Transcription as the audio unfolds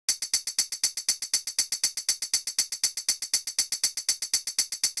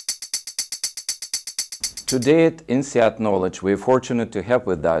Today at INSEAD Knowledge, we are fortunate to have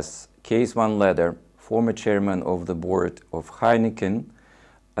with us Kees van Lede, former chairman of the board of Heineken,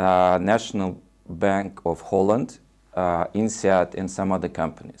 National Bank of Holland, INSEAD, and some other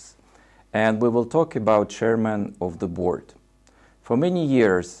companies. And we will talk about chairman of the board. For many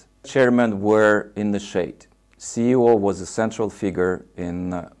years, chairmen were in the shade. CEO was a central figure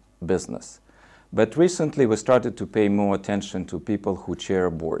in business. But recently we started to pay more attention to people who chair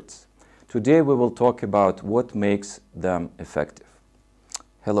boards. Today we will talk about what makes them effective.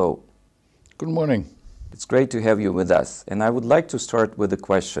 Hello. Good morning. It's great to have you with us. And I would like to start with a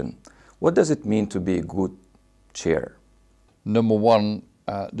question. What does it mean to be a good chair? Number one,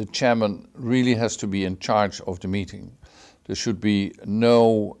 the chairman really has to be in charge of the meeting. There should be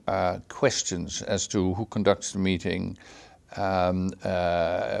no questions as to who conducts the meeting,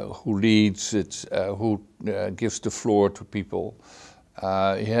 who leads it, who gives the floor to people.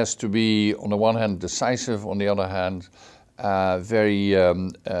 He has to be, on the one hand, decisive, on the other hand, very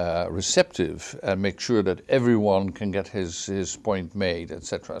receptive, and make sure that everyone can get his point made,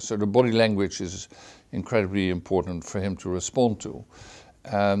 etc. So the body language is incredibly important for him to respond to.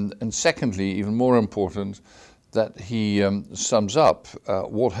 And secondly, even more important, that he sums up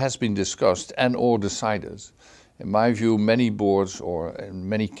what has been discussed and or decided. In my view, many boards, or in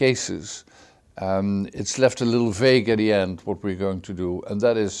many cases, it's left a little vague at the end what we're going to do, and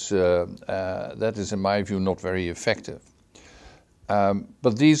that is in my view not very effective.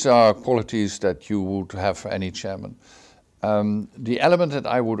 But these are qualities that you would have for any chairman. The element that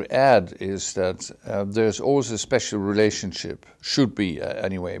I would add is that there's always a special relationship, should be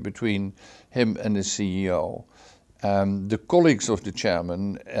anyway, between him and the CEO. The colleagues of the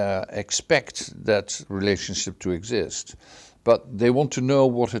chairman expect that relationship to exist, but they want to know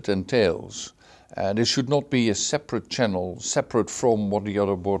what it entails. There should not be a separate channel, separate from what the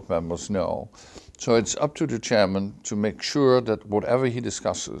other board members know. So it's up to the chairman to make sure that whatever he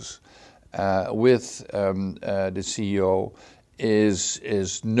discusses with the CEO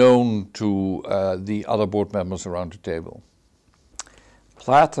is known to the other board members around the table.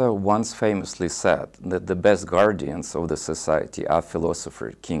 Plato once famously said that the best guardians of the society are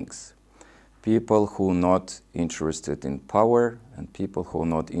philosopher kings, people who are not interested in power, and people who are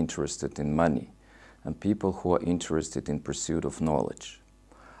not interested in money, and people who are interested in pursuit of knowledge.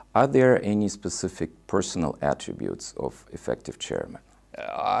 Are there any specific personal attributes of effective chairman?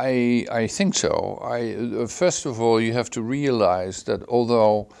 I think so. First of all, you have to realize that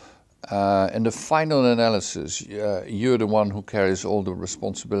although in the final analysis, you're the one who carries all the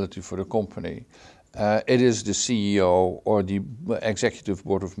responsibility for the company. It is the CEO or the executive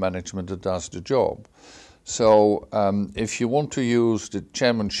board of management that does the job. So if you want to use the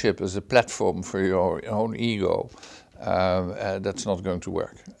chairmanship as a platform for your own ego, that's not going to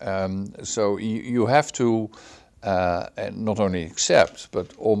work. So you have to not only accept,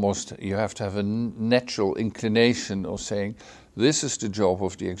 but almost you have to have a natural inclination of saying, this is the job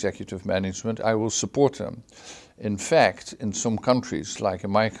of the executive management, I will support them. In fact, in some countries, like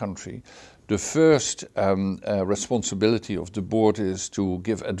in my country, the first responsibility of the board is to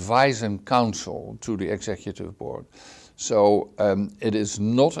give advice and counsel to the executive board. So it is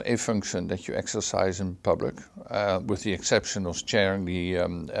not a function that you exercise in public, with the exception of chairing the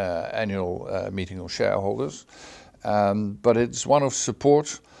annual meeting of shareholders. But it's one of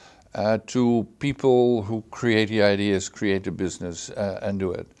support to people who create the ideas, create the business, and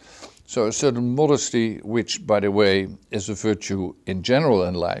do it. So a certain modesty, which, by the way, is a virtue in general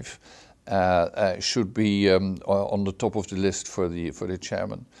in life, should be on the top of the list for the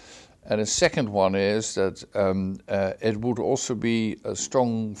chairman. And the second one is that it would also be a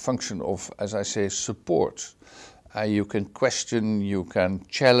strong function of, as I say, support. You can question, you can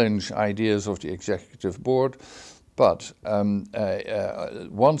challenge ideas of the executive board, but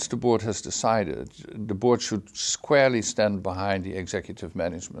once the board has decided, the board should squarely stand behind the executive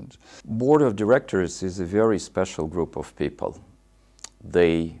management. Board of directors is a very special group of people.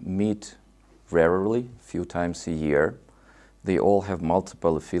 They meet rarely, a few times a year. They all have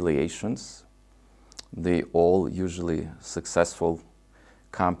multiple affiliations. They all usually successful,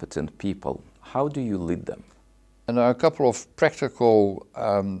 competent people. How do you lead them? And there are a couple of practical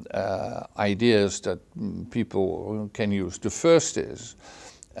ideas that people can use. The first is,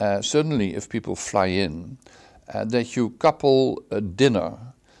 certainly if people fly in, that you couple a dinner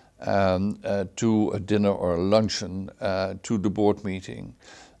to a dinner or a luncheon to the board meeting.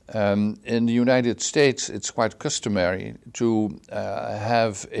 In the United States, it's quite customary to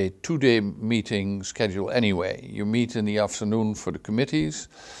have a two-day meeting schedule anyway. You meet in the afternoon for the committees,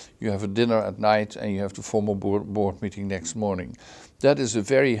 you have a dinner at night, and you have the formal board meeting next morning. That is a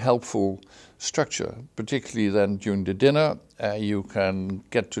very helpful structure, particularly then during the dinner. You can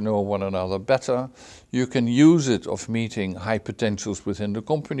get to know one another better. You can use it of meeting high potentials within the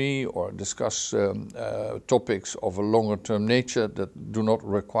company or discuss topics of a longer term nature that do not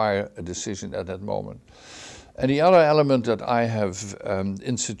require a decision at that moment. And the other element that I have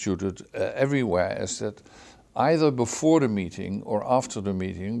instituted everywhere is that either before the meeting or after the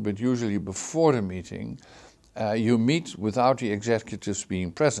meeting, but usually before the meeting, you meet without the executives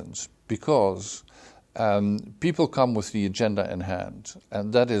being present, because people come with the agenda in hand,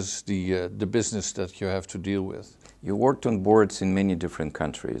 and that is the business that you have to deal with. You worked on boards in many different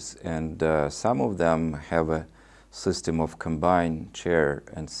countries, and some of them have a system of combined chair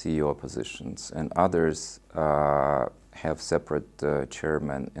and CEO positions, and others have separate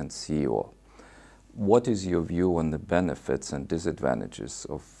chairman and CEO. What is your view on the benefits and disadvantages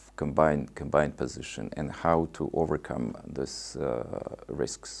of combined position, and how to overcome these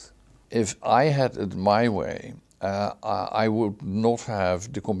risks? If I had it my way, I would not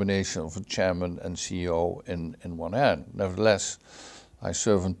have the combination of a chairman and CEO in one hand. Nevertheless, I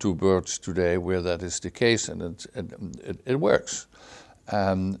serve on two boards today where that is the case, and it works.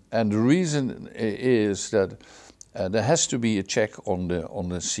 And the reason is that there has to be a check on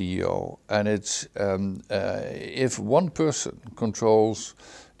the CEO, and it's if one person controls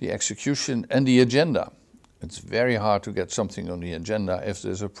the execution and the agenda, it's very hard to get something on the agenda if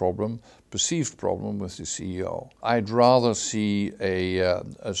there's a problem, perceived problem with the CEO. I'd rather see a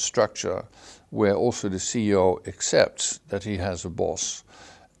structure where also the CEO accepts that he has a boss,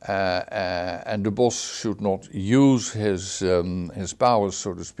 and the boss should not use his powers,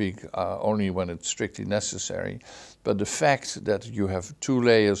 so to speak, only when it's strictly necessary. But the fact that you have two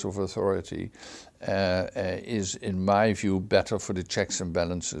layers of authority is, in my view, better for the checks and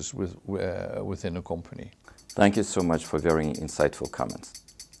balances within a company. Thank you so much for very insightful comments.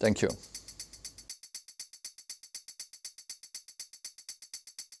 Thank you.